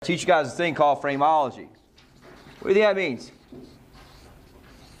Teach you guys a thing called frameology. What do you think that means?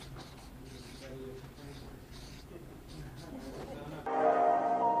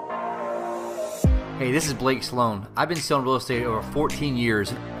 Hey, this is Blake Sloan. I've been selling real estate over 14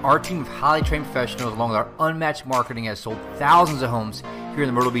 years. Our team of highly trained professionals, along with our unmatched marketing, has sold thousands of homes here in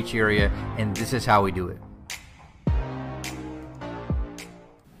the Myrtle Beach area, and this is how we do it.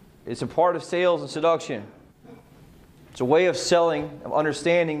 It's a part of sales and seduction. It's a way of selling, of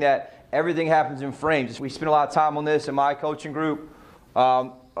understanding that everything happens in frames. We spend a lot of time on this in my coaching group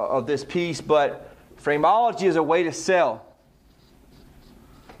of this piece, but frameology is a way to sell.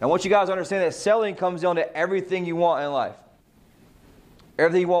 I want you guys to understand that selling comes down to everything you want in life.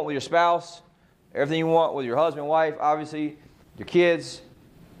 Everything you want with your spouse, everything you want with your husband, wife, obviously, your kids,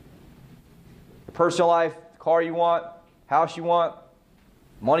 your personal life, the car you want, house you want,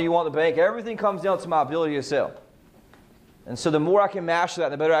 money you want in the bank. Everything comes down to my ability to sell. And so the more I can master that,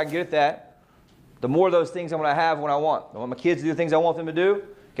 the better I can get at that, the more of those things I'm going to have when I want. I want my kids to do things I want them to do.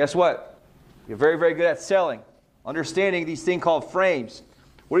 Guess what? You're very, very good at selling. Understanding these things called frames.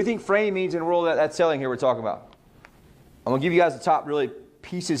 What do you think frame means in the world of that selling here we're talking about? I'm going to give you guys the top really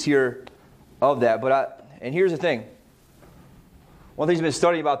pieces here of that. And here's the thing. One thing you've been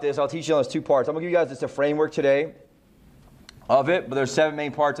studying about this, I'll teach you on those two parts. I'm going to give you guys just a framework today of it, but there's 7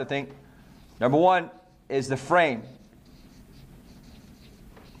 main parts, I think. Number 1 is the frame.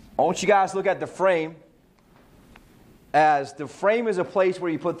 I want you guys to look at the frame as the frame is a place where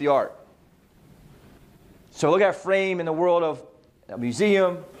you put the art. So look at frame in the world of a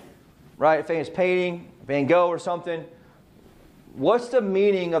museum, right? A famous painting, Van Gogh or something. What's the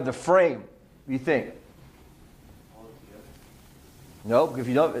meaning of the frame, do you think? Nope, if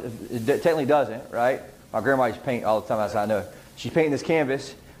you don't, it technically doesn't, right? My grandma used to paint all the time, that's how I know. She's painting this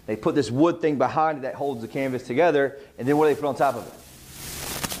canvas. They put this wood thing behind it that holds the canvas together, and then what do they put on top of it?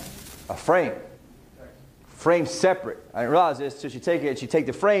 A frame. Frame separate. I didn't realize this, so she'd take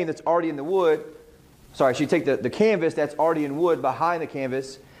the frame that's already in the wood. Sorry, she'd take the canvas that's already in wood behind the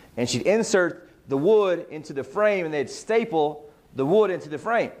canvas, and she'd insert the wood into the frame, and they'd staple the wood into the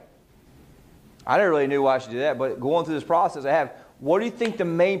frame. I never really knew why she did that, but going through this process I have. What do you think the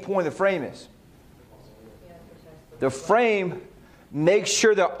main point of the frame is? The frame makes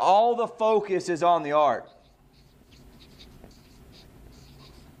sure that all the focus is on the art.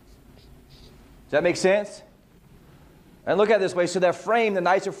 Does that make sense? And look at it this way. So that frame, the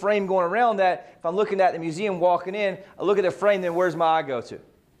nicer frame going around that, if I'm looking at the museum walking in, I look at the frame, then where's my eye go to?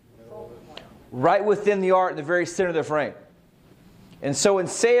 Right within the art, in the very center of the frame. And so in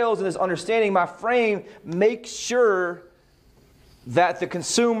sales and this understanding, my frame makes sure that the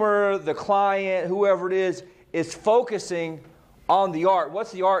consumer, the client, whoever it is focusing on the art.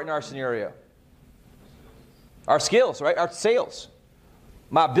 What's the art in our scenario? Our skills, right? Our sales.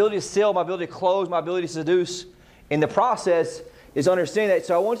 My ability to sell, my ability to close, my ability to seduce. In the process is understanding that.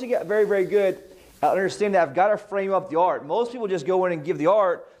 So I want you to get very, very good at understanding that I've got to frame up the art. Most people just go in and give the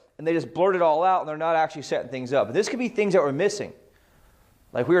art and they just blurt it all out and they're not actually setting things up. And this could be things that we're missing.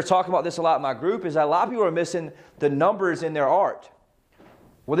 Like we were talking about this a lot in my group, is that a lot of people are missing the numbers in their art.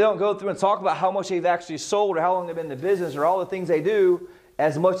 Well, they don't go through and talk about how much they've actually sold or how long they've been in the business or all the things they do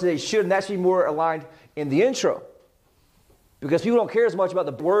as much as they should. And that should be more aligned in the intro. Because people don't care as much about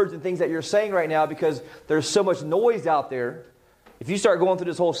the words and things that you're saying right now because there's so much noise out there. If you start going through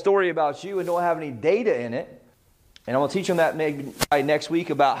this whole story about you and don't have any data in it, and I'm going to teach them that maybe next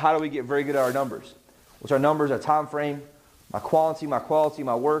week about how do we get very good at our numbers. What's our numbers, our time frame, my quality,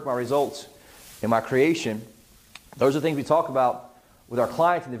 my work, my results, and my creation. Those are things we talk about with our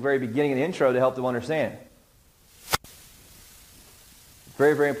clients in the very beginning of the intro to help them understand.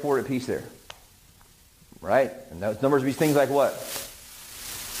 Very, very important piece there. Right? And those numbers would be things like what?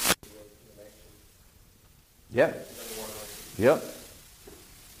 Yep. Yep.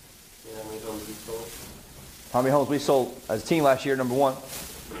 How many homes we sold as a team last year, number 1?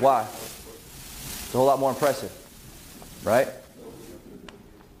 Why? It's a whole lot more impressive. Right?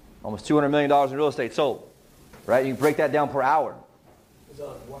 Almost $200 million in real estate sold. Right? You can break that down per hour. It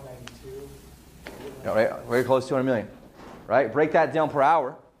was 192. Right? Very close to $200 million. Right? Break that down per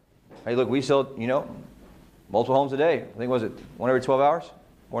hour. Hey, look, we sold, multiple homes a day. I think, was it 1 every 12 hours?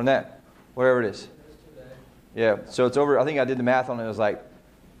 More than that. Whatever it is. Yeah, so it's over, I think I did the math on it, it was like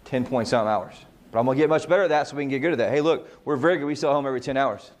 10 point something hours. But I'm going to get much better at that so we can get good at that. Hey, look, we're very good. We sell a home every 10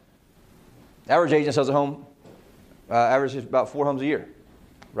 hours. Average agent sells a home, average is about 4 homes a year.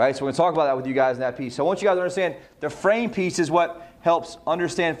 Right? So we're going to talk about that with you guys in that piece. So I want you guys to understand the frame piece is what helps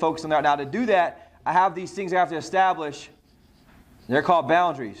understand focus on that. Now to do that, I have these things I have to establish. They're called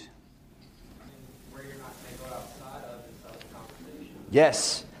boundaries. Where you're not going to go outside of this other conversation.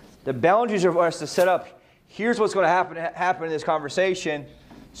 Yes. The boundaries are for us to set up. Here's what's going to happen in this conversation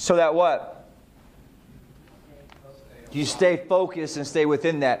so that what? You stay focused and stay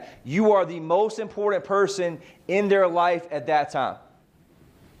within that. You are the most important person in their life at that time.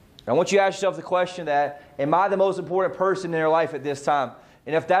 I want you to ask yourself the question that, am I the most important person in their life at this time?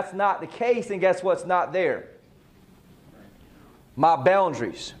 And if that's not the case, then guess what's not there? My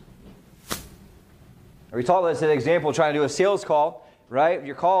boundaries. We talked about this as an example, trying to do a sales call, right?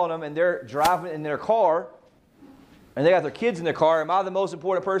 You're calling them and they're driving in their car and they got their kids in their car. Am I the most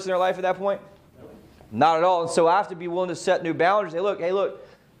important person in their life at that point? Not at all. And so I have to be willing to set new boundaries. Hey, look,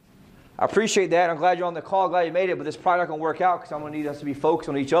 I appreciate that. I'm glad you're on the call. Glad you made it. But this probably not going to work out because I'm going to need us to be focused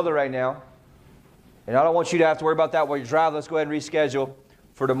on each other right now. And I don't want you to have to worry about that while you're driving. Let's go ahead and reschedule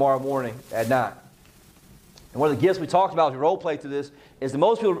for tomorrow morning at 9. And one of the gifts we talked about as we role play through this is that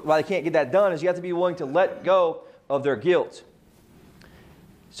most people, why they can't get that done, is you have to be willing to let go of their guilt.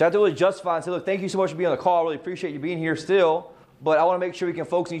 So I have to really justify and say, look, thank you so much for being on the call. I really appreciate you being here still. But I want to make sure we can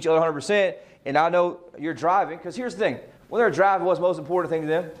focus on each other 100%. And I know you're driving. Because here's the thing. When they're driving, what's the most important thing to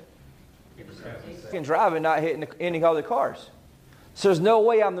them? Driving, not hitting any other cars. So there's no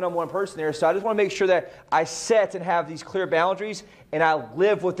way I'm the number one person there. So I just want to make sure that I set and have these clear boundaries, and I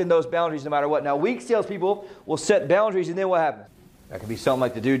live within those boundaries no matter what. Now, weak salespeople will set boundaries, and then what happens? That could be something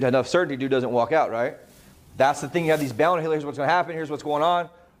like the dude, enough certainty, dude doesn't walk out, right? That's the thing. You have these boundaries. Here's what's going to happen. Here's what's going on.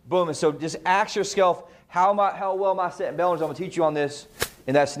 Boom. And so just ask yourself, how well am I setting boundaries? I'm going to teach you on this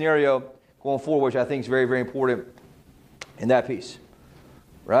in that scenario going forward, which I think is very, very important in that piece,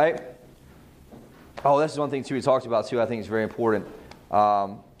 right? Oh, this is one thing, too, we talked about, too, I think is very important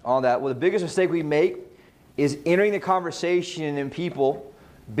on that. Well, the biggest mistake we make is entering the conversation and people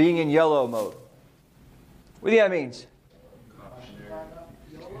being in yellow mode. What do you think that means?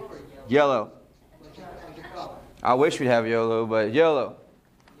 Yellow. I wish we'd have yellow, but yellow.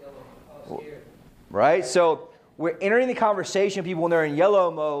 Right? So we're entering the conversation, people, when they're in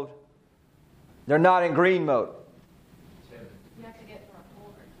yellow mode, they're not in green mode.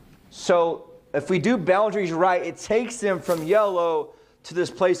 So if we do boundaries right, it takes them from yellow to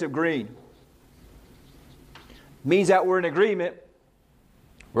this place of green. Means that we're in agreement.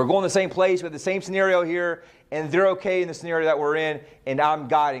 We're going to the same place with the same scenario here, and they're okay in the scenario that we're in, and I'm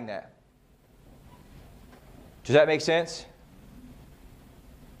guiding that. Does that make sense?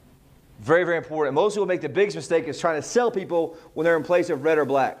 Very, very important. Most people make the biggest mistake is trying to sell people when they're in place of red or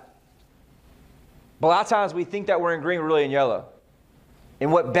black. But a lot of times we think that we're in green, we're really in yellow.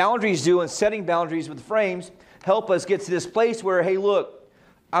 And what boundaries do and setting boundaries with frames help us get to this place where, hey, look,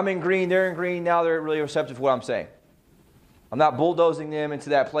 I'm in green, they're in green, now they're really receptive to what I'm saying. I'm not bulldozing them into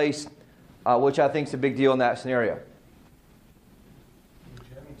that place, which I think is a big deal in that scenario.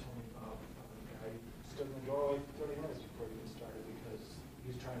 Jeremy told me about a guy who stood in the doorway for 30 minutes before he even started because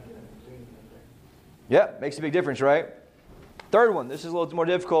he was trying to get him in green. Yeah, makes a big difference, right? Third one, this is a little more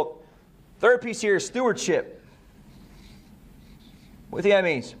difficult. Third piece here is stewardship. What do you think that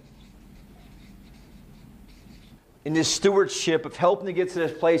means? In this stewardship of helping to get to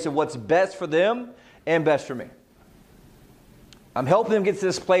this place of what's best for them and best for me. I'm helping them get to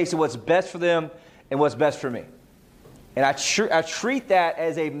this place of what's best for them and what's best for me. And I treat that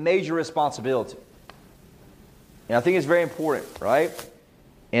as a major responsibility. And I think it's very important, right?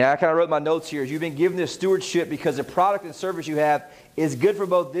 And I kind of wrote my notes here. You've been given this stewardship because the product and service you have is good for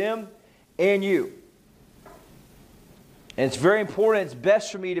both them and you. And it's very important. It's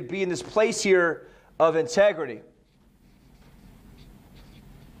best for me to be in this place here of integrity.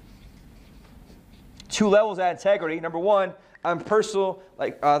 2 levels of integrity. Number one, I'm personal,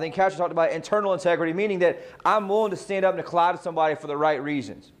 like I think Catcher talked about, internal integrity, meaning that I'm willing to stand up and collide with somebody for the right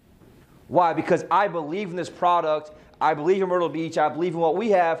reasons. Why? Because I believe in this product. I believe in Myrtle Beach. I believe in what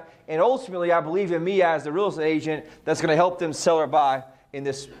we have. And ultimately, I believe in me as the real estate agent that's going to help them sell or buy in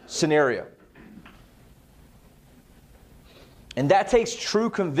this scenario. And that takes true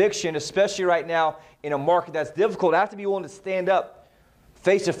conviction, especially right now in a market that's difficult. I have to be willing to stand up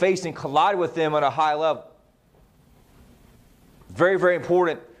face to face and collide with them on a high level. Very, very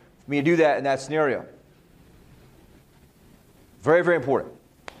important for me to do that in that scenario. Very, very important.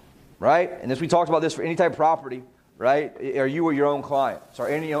 Right? And as we talked about this for any type of property, right? Are you or your own client?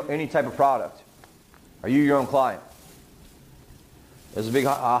 Sorry, any type of product. Are you your own client? There's a big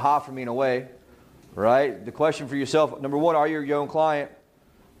aha for me in a way. Right? The question for yourself, number one, are you your own client?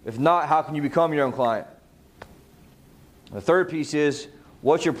 If not, how can you become your own client? The third piece is,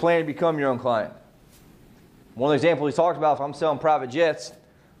 what's your plan to become your own client? One of the examples he talked about, if I'm selling private jets,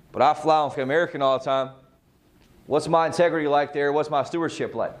 but I fly on American all the time, what's my integrity like there? What's my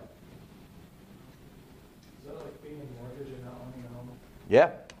stewardship like? Is that like being in mortgage and not owning a home? Yeah.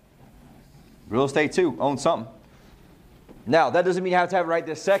 Real estate too, own something. Now, that doesn't mean you have to have it right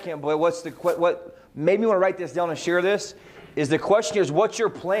this second, but what made me want to write this down and share this is the question is, what's your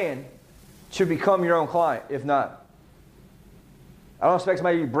plan to become your own client, if not? I don't expect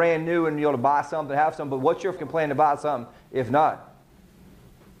somebody to be brand new and be able to buy something, have something, but what's your plan to buy something, if not?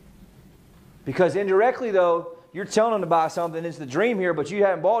 Because indirectly, though, you're telling them to buy something, it's the dream here, but you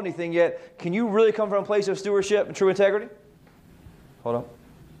haven't bought anything yet. Can you really come from a place of stewardship and true integrity? Hold on.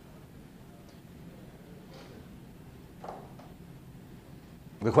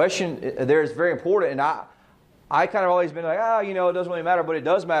 The question there is very important, and I kind of always been like, it doesn't really matter, but it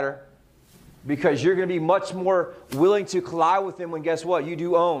does matter. Because you're going to be much more willing to collide with them when, guess what? You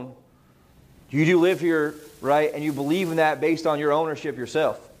do own. You do live here, right? And you believe in that based on your ownership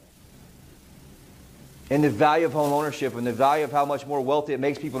yourself. And the value of home ownership and the value of how much more wealthy it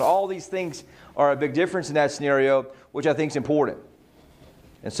makes people. And all these things are a big difference in that scenario, which I think is important.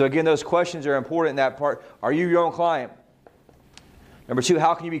 And so again, those questions are important in that part. Are you your own client? Number 2,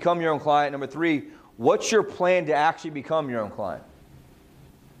 how can you become your own client? Number 3, what's your plan to actually become your own client?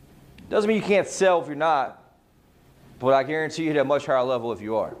 Doesn't mean you can't sell if you're not, but I guarantee you at a much higher level if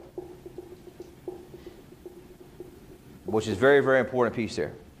you are. Which is very, very important piece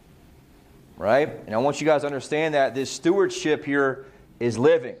there. Right? And I want you guys to understand that this stewardship here is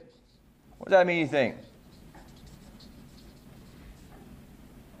living. What does that mean, you think?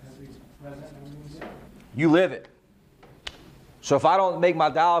 You live it. So if I don't make my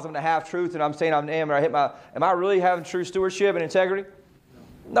dials, I'm going to have truth, and I'm saying I'm am, or I hit my, am I really having true stewardship and integrity?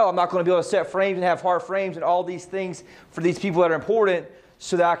 No, I'm not going to be able to set frames and have hard frames and all these things for these people that are important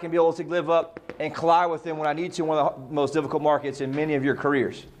so that I can be able to live up and collide with them when I need to in one of the most difficult markets in many of your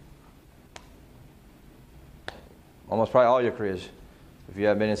careers. Almost probably all your careers, if you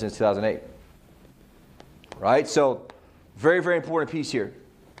haven't been in since 2008. Right? So, very, very important piece here.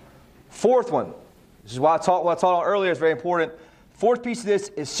 Fourth one, this is what I taught on earlier, is very important. Fourth piece of this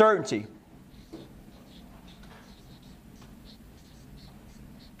is certainty.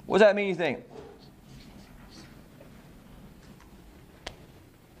 What does that mean, you think?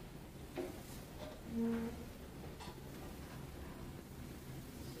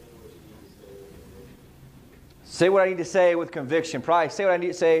 Say what I need to say with conviction. Probably say what I need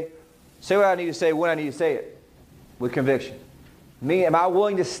to say. Say what I need to say when I need to say it with conviction. Me, am I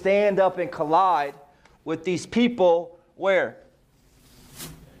willing to stand up and collide with these people where?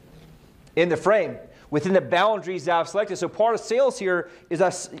 In the frame, within the boundaries that I've selected. So part of sales here is I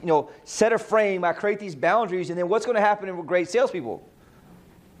set a frame, I create these boundaries, and then what's going to happen with great salespeople?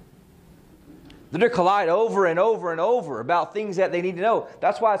 They're going to collide over and over and over about things that they need to know.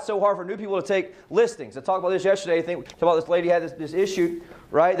 That's why it's so hard for new people to take listings. I talked about this yesterday. I think we talked about this lady had this issue,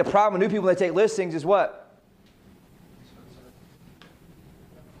 right? The problem with new people that take listings is what?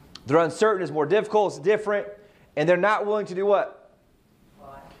 They're uncertain, it's more difficult, it's different, and they're not willing to do what?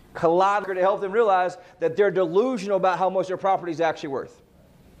 Collide to help them realize that they're delusional about how much their property is actually worth.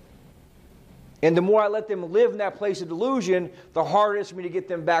 And the more I let them live in that place of delusion, the harder it is for me to get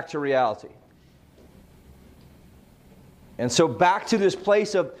them back to reality. And so back to this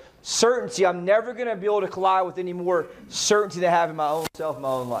place of certainty, I'm never going to be able to collide with any more certainty than I have in my own self, my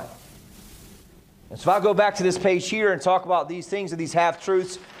own life. And so if I go back to this page here and talk about these things and these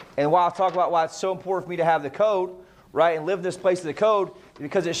half-truths, and why I talk about why it's so important for me to have the code, right, and live in this place of the code,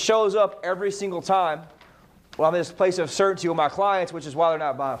 because it shows up every single time when I'm in this place of certainty with my clients, which is why they're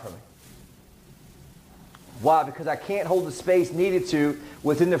not buying from me. Why? Because I can't hold the space needed to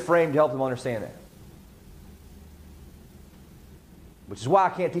within the frame to help them understand that. Which is why I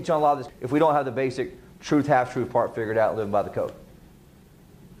can't teach on a lot of this if we don't have the basic truth, half-truth part figured out and living by the code.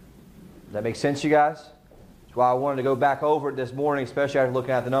 Does that make sense, you guys? That's why I wanted to go back over it this morning, especially after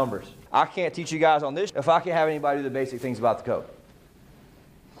looking at the numbers. I can't teach you guys on this if I can't have anybody do the basic things about the code.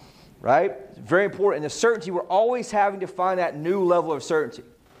 Right? It's very important. And the certainty, we're always having to find that new level of certainty.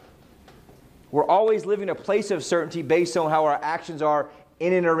 We're always living a place of certainty based on how our actions are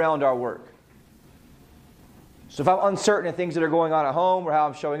in and around our work. So if I'm uncertain in things that are going on at home or how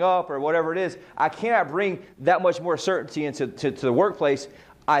I'm showing up or whatever it is, I cannot bring that much more certainty into the workplace.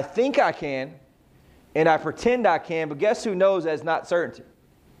 I think I can, and I pretend I can, but guess who knows that's not certainty?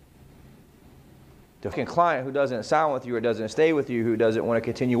 The client who doesn't sign with you or doesn't stay with you, who doesn't want to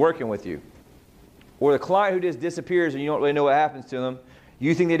continue working with you. Or the client who just disappears and you don't really know what happens to them.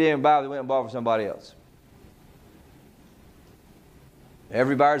 You think they didn't buy, they went and bought for somebody else.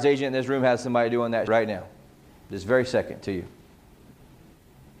 Every buyer's agent in this room has somebody doing that right now. This very second to you.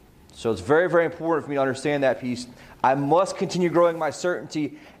 So it's very, very important for me to understand that piece. I must continue growing my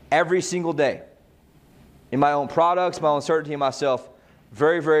certainty every single day. In my own products, my own certainty in myself.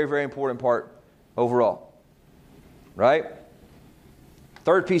 Very, very, very important part overall. Right?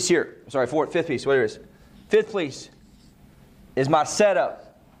 Third piece here. Sorry, fifth piece, whatever it is. Fifth piece is my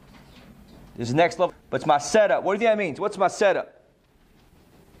setup. This is the next level, but it's my setup. What do you think that means? What's my setup?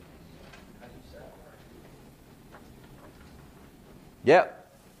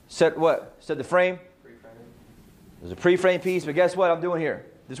 Yep. Set what? Set the frame? There's a pre-frame piece, but guess what I'm doing here?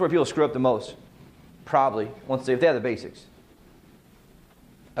 This is where people screw up the most. Probably, if they have the basics.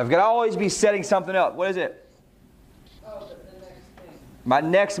 I've got to always be setting something up. What is it? Oh, the next thing. My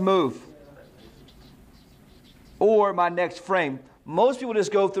next move. Or my next frame. Most people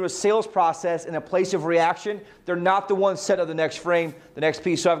just go through a sales process in a place of reaction. They're not the ones set up the next frame, the next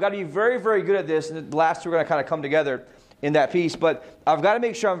piece. So I've got to be very, very good at this. And the last two are going to kind of come together in that piece. But I've got to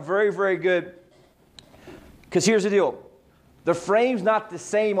make sure I'm very, very good. Because here's the deal. The frame's not the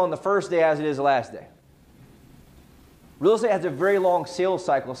same on the first day as it is the last day. Real estate has a very long sales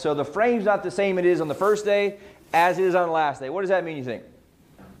cycle. So the frame's not the same it is on the first day as it is on the last day. What does that mean, you think?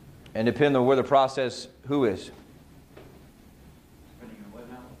 And depending on where the process, who is.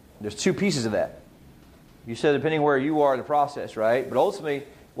 There's two pieces of that. You said depending where you are in the process, right? But ultimately,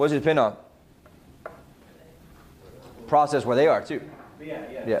 what does it depend on? Process where they are, too.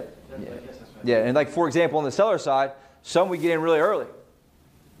 Yeah, and like, for example, on the seller side, some we get in really early.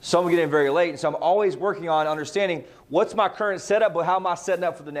 Some we get in very late. And so I'm always working on understanding what's my current setup, but how am I setting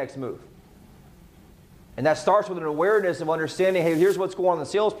up for the next move? And that starts with an awareness of understanding, hey, here's what's going on in the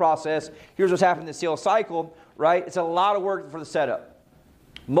sales process. Here's what's happening in the sales cycle, right? It's a lot of work for the setup.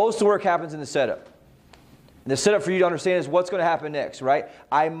 Most of the work happens in the setup. And the setup for you to understand is what's going to happen next, right?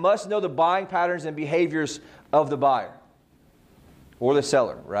 I must know the buying patterns and behaviors of the buyer or the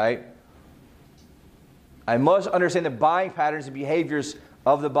seller, right? I must understand the buying patterns and behaviors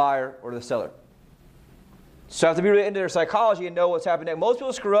of the buyer or the seller. So I have to be really into their psychology and know what's happening next. Most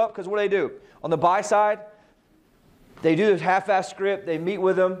people screw up because what do? On the buy side, they do this half-assed script. They meet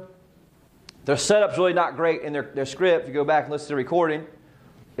with them. Their setup's really not great in their script. If you go back and listen to the recording,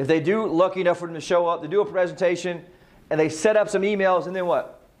 if they do, lucky enough for them to show up, they do a presentation, and they set up some emails, and then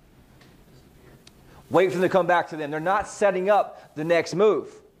what? Wait for them to come back to them. They're not setting up the next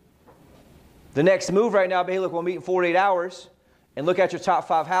move. The next move right now, hey, look, we'll meet in 48 hours and look at your top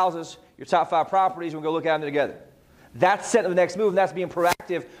 5 houses, your top 5 properties, and we'll go look at them together. That's setting up the next move, and that's being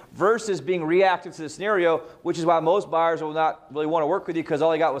proactive versus being reactive to the scenario, which is why most buyers will not really want to work with you because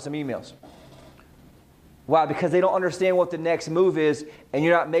all they got was some emails. Why? Because they don't understand what the next move is, and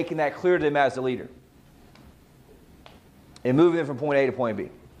you're not making that clear to them as the leader. And moving them from point A to point B.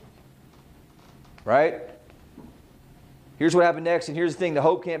 Right? Here's what happened next, and here's the thing. The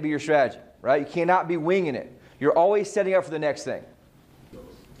hope can't be your strategy. Right? You cannot be winging it. You're always setting up for the next thing.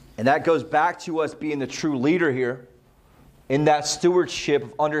 And that goes back to us being the true leader here in that stewardship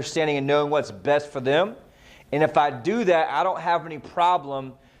of understanding and knowing what's best for them. And if I do that, I don't have any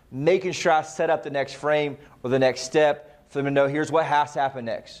problem making sure I set up the next frame or the next step for them to know here's what has to happen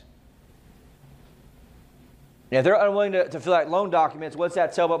next. And if they're unwilling to fill out loan documents, what's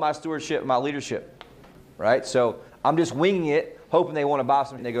that tell about my stewardship and my leadership? Right? So I'm just winging it, hoping they want to buy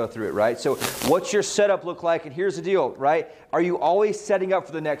something and they go through it, right? So what's your setup look like? And here's the deal, right? Are you always setting up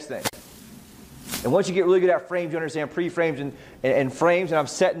for the next thing? And once you get really good at frames, you understand pre-frames and frames, and I'm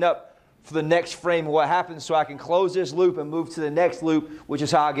setting up for the next frame of what happens so I can close this loop and move to the next loop, which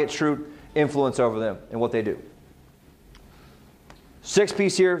is how I get true influence over them and what they do. Sixth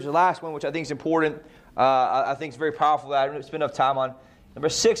piece here is the last one, which I think is important. I think it's very powerful that I don't spend enough time on. Number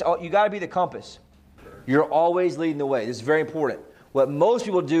 6, you got to be the compass. You're always leading the way. This is very important. What most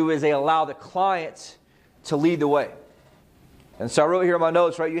people do is they allow the client to lead the way. And so I wrote here in my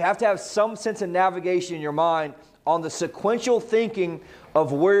notes, right? You have to have some sense of navigation in your mind on the sequential thinking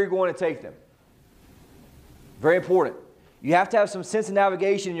of where you're going to take them. Very important. You have to have some sense of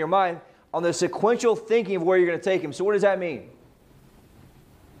navigation in your mind on the sequential thinking of where you're going to take them. So what does that mean?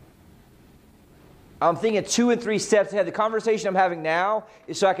 I'm thinking 2 and 3 steps ahead. The conversation I'm having now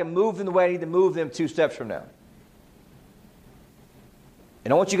is so I can move them the way I need to move them 2 steps from now.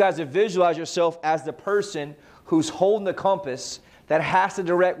 And I want you guys to visualize yourself as the person who's holding the compass that has to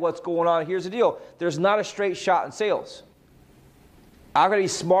direct what's going on. Here's the deal. There's not a straight shot in sales. I've got to be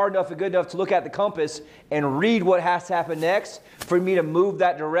smart enough and good enough to look at the compass and read what has to happen next for me to move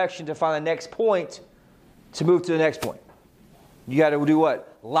that direction to find the next point to move to the next point. You got to do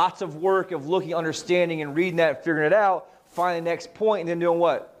what? Lots of work of looking, understanding, and reading that and figuring it out, finding the next point, and then doing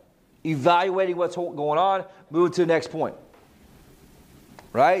what? Evaluating what's going on, moving to the next point.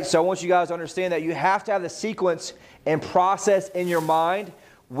 Right? So I want you guys to understand that you have to have the sequence and process in your mind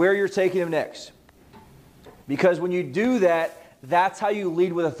where you're taking them next. Because when you do that, that's how you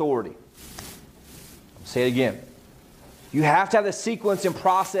lead with authority. Say it again. You have to have the sequence and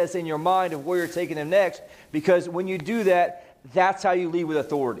process in your mind of where you're taking them next, because when you do that, that's how you lead with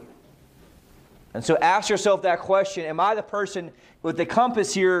authority. And so ask yourself that question, am I the person with the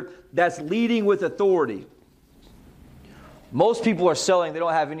compass here that's leading with authority? Most people are selling, they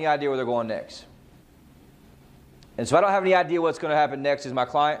don't have any idea where they're going next. And so I don't have any idea what's going to happen next as my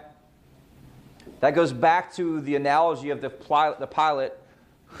client. That goes back to the analogy of the pilot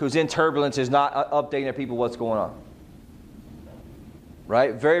who's in turbulence is not updating their people what's going on.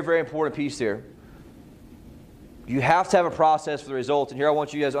 Right? Very, very important piece there. You have to have a process for the results. And here I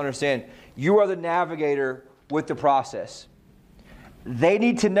want you guys to understand, you are the navigator with the process. They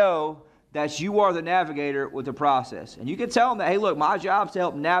need to know that you are the navigator with the process. And you can tell them that, hey, look, my job is to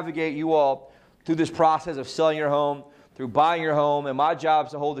help navigate you all through this process of selling your home, through buying your home, and my job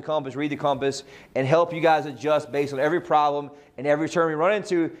is to hold the compass, read the compass, and help you guys adjust based on every problem and every turn we run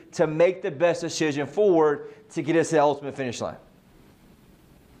into to make the best decision forward to get us to the ultimate finish line.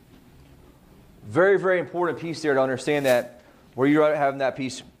 Very, very important piece there to understand that, where you're having that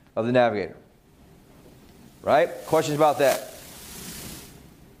piece of the navigator. Right? Questions about that?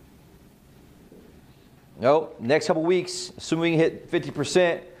 No. Next couple weeks, assuming we can hit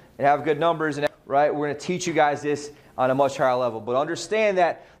 50% and have good numbers, and right, we're going to teach you guys this on a much higher level. But understand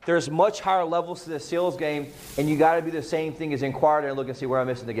that there's much higher levels to the sales game, and you got to do the same thing as inquire and look and see where I'm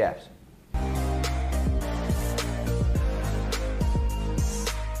missing the gaps.